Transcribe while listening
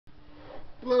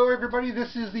Hello everybody,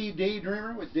 this is the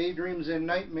Daydreamer with Daydreams and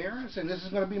Nightmares, and this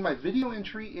is going to be my video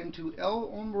entry into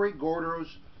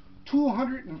Elhombrgordo1's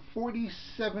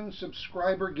 247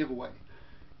 subscriber giveaway.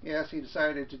 Yes, he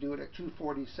decided to do it at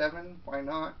 247. Why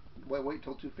not? Wait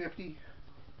till 250.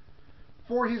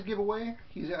 For his giveaway,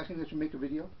 he's asking that you make a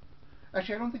video.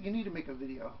 Actually, I don't think you need to make a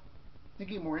video. I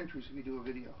think you get more entries if you do a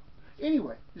video.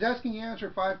 Anyway, he's asking you to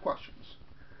answer 5 questions.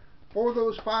 For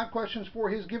those 5 questions for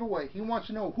his giveaway, he wants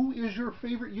to know, who is your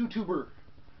favorite YouTuber?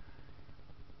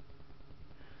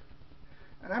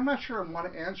 And I'm not sure I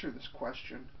want to answer this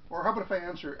question. Or how about if I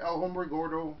answer,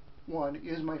 Elhombrgordo1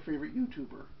 is my favorite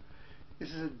YouTuber? This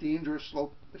is a dangerous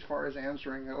slope as far as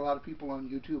answering. A lot of people on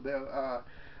YouTube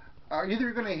are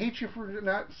either going to hate you for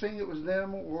not saying it was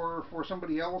them, or for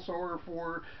somebody else, or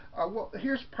for... well,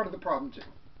 here's part of the problem too.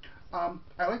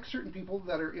 I like certain people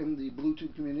that are in the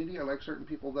BlueTube community. I like certain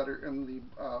people that are in the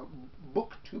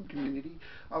BookTube community.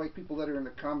 I like people that are in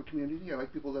the comic community. I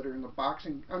like people that are in the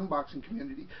unboxing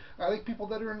community. I like people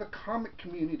that are in the comic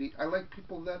community. I like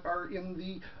people that are in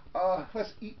the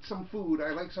let's eat some food. I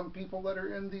like some people that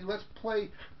are in the let's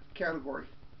play category.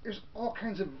 There's all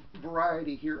kinds of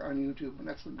variety here on YouTube, and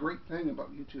that's the great thing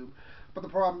about YouTube. But the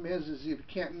problem is you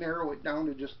can't narrow it down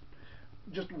to just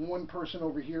one person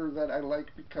over here that I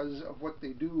like because of what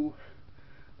they do,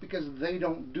 because they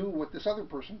don't do what this other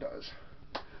person does.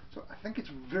 So I think it's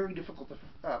very difficult to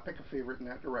pick a favorite in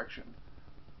that direction.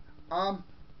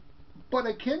 But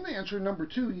I can answer number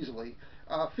 2 easily.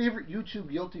 Favorite YouTube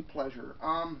guilty pleasure.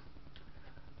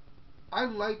 I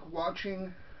like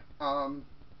watching. I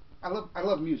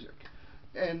love music,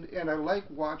 and I like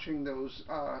watching those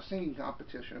singing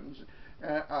competitions.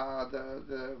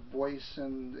 The Voice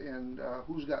and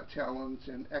Who's Got Talent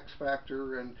and X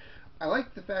Factor, and I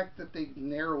like the fact that they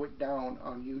narrow it down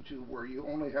on YouTube, where you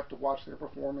only have to watch their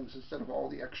performance instead of all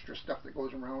the extra stuff that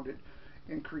goes around it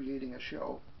in creating a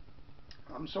show.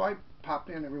 So I pop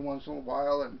in every once in a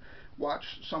while and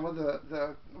watch some of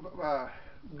the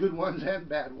good ones and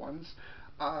bad ones,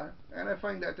 and I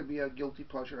find that to be a guilty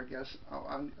pleasure, I guess,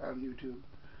 on YouTube.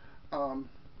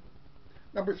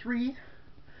 Number 3.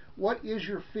 What is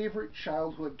your favorite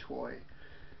childhood toy?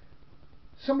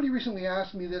 Somebody recently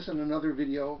asked me this in another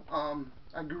video.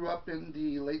 I grew up in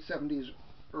the late 70s,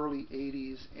 early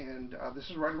 80s, and this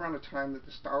is right around the time that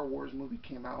the Star Wars movie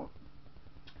came out.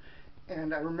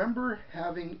 And I remember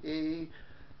having a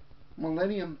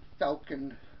Millennium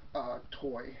Falcon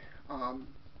toy. And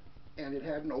it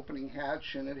had an opening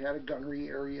hatch, and it had a gunnery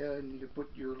area, and you could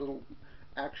put your little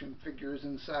action figures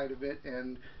inside of it.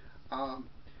 And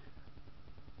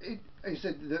I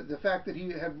said the fact that he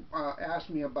had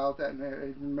asked me about that, and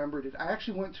I remembered it. I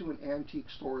actually went to an antique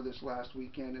store this last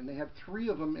weekend, and they had 3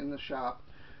 of them in the shop.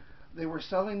 They were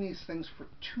selling these things for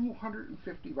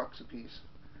 $250 a piece.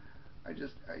 I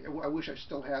wish I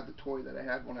still had the toy that I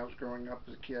had when I was growing up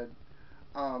as a kid.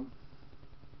 Number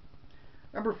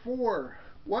 4.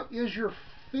 What is your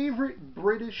favorite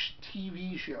British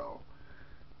TV show?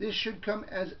 This should come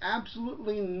as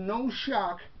absolutely no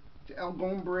shock to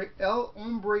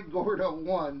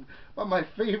Elhombrgordo1, but my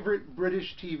favorite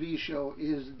British TV show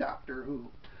is Doctor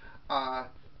Who.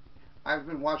 I've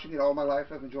been watching it all my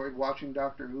life. I've enjoyed watching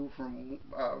Doctor Who from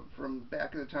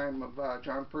back in the time of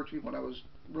John Pertwee when I was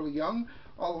really young,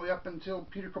 all the way up until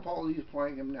Peter Capaldi is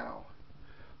playing him now.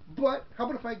 But how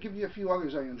about if I give you a few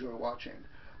others I enjoy watching?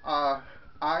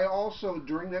 I also,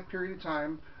 during that period of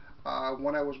time,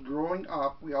 when I was growing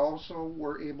up, we also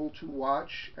were able to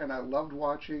watch, and I loved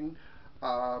watching,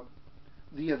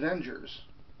 The Avengers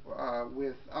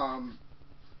with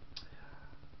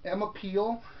Emma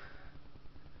Peel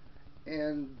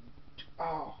and,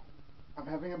 oh, I'm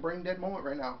having a brain dead moment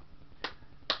right now.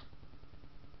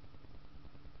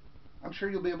 I'm sure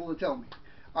you'll be able to tell me.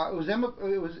 It was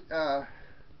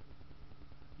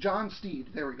John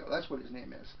Steed. There we go. That's what his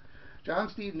name is. John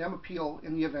Steed and Emma Peel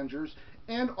in The Avengers.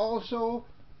 And also,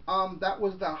 that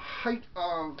was the height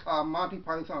of Monty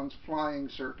Python's Flying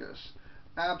Circus.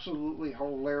 Absolutely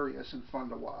hilarious and fun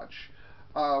to watch.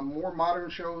 More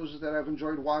modern shows that I've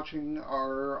enjoyed watching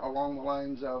are along the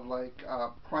lines of like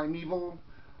Primeval,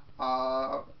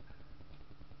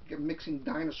 mixing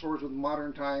dinosaurs with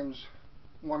modern times.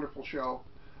 Wonderful show.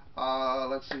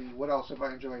 Let's see, what else have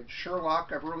I enjoyed?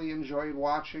 Sherlock, I've really enjoyed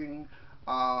watching.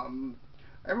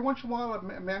 Every once in a while I've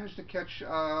managed to catch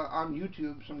on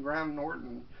YouTube some Graham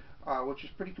Norton, which is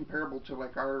pretty comparable to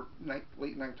like our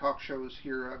late night talk shows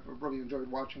here. I've really enjoyed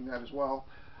watching that as well.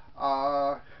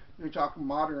 We talk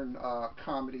modern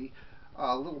comedy.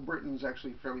 Little Britain's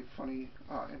actually fairly funny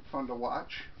and fun to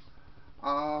watch.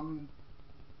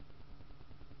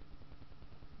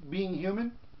 Being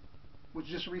Human, which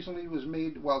just recently was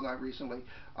made, well, not recently,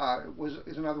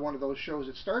 is another one of those shows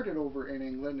that started over in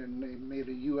England and they made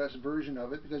a U.S. version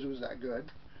of it because it was that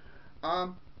good. I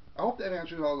hope that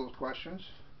answers all those questions.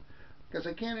 Because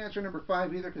I can't answer number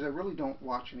 5 either because I really don't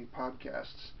watch any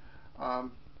podcasts.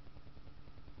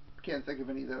 Can't think of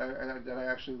any that I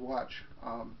actually watch.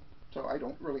 So I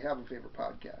don't really have a favorite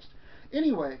podcast.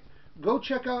 Anyway, go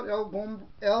check out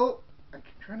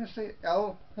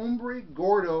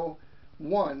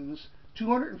Elhombrgordo1's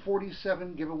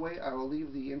 247 giveaway. I will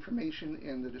leave the information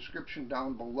in the description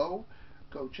down below.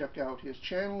 Go check out his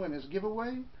channel and his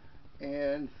giveaway.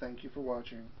 And thank you for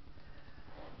watching.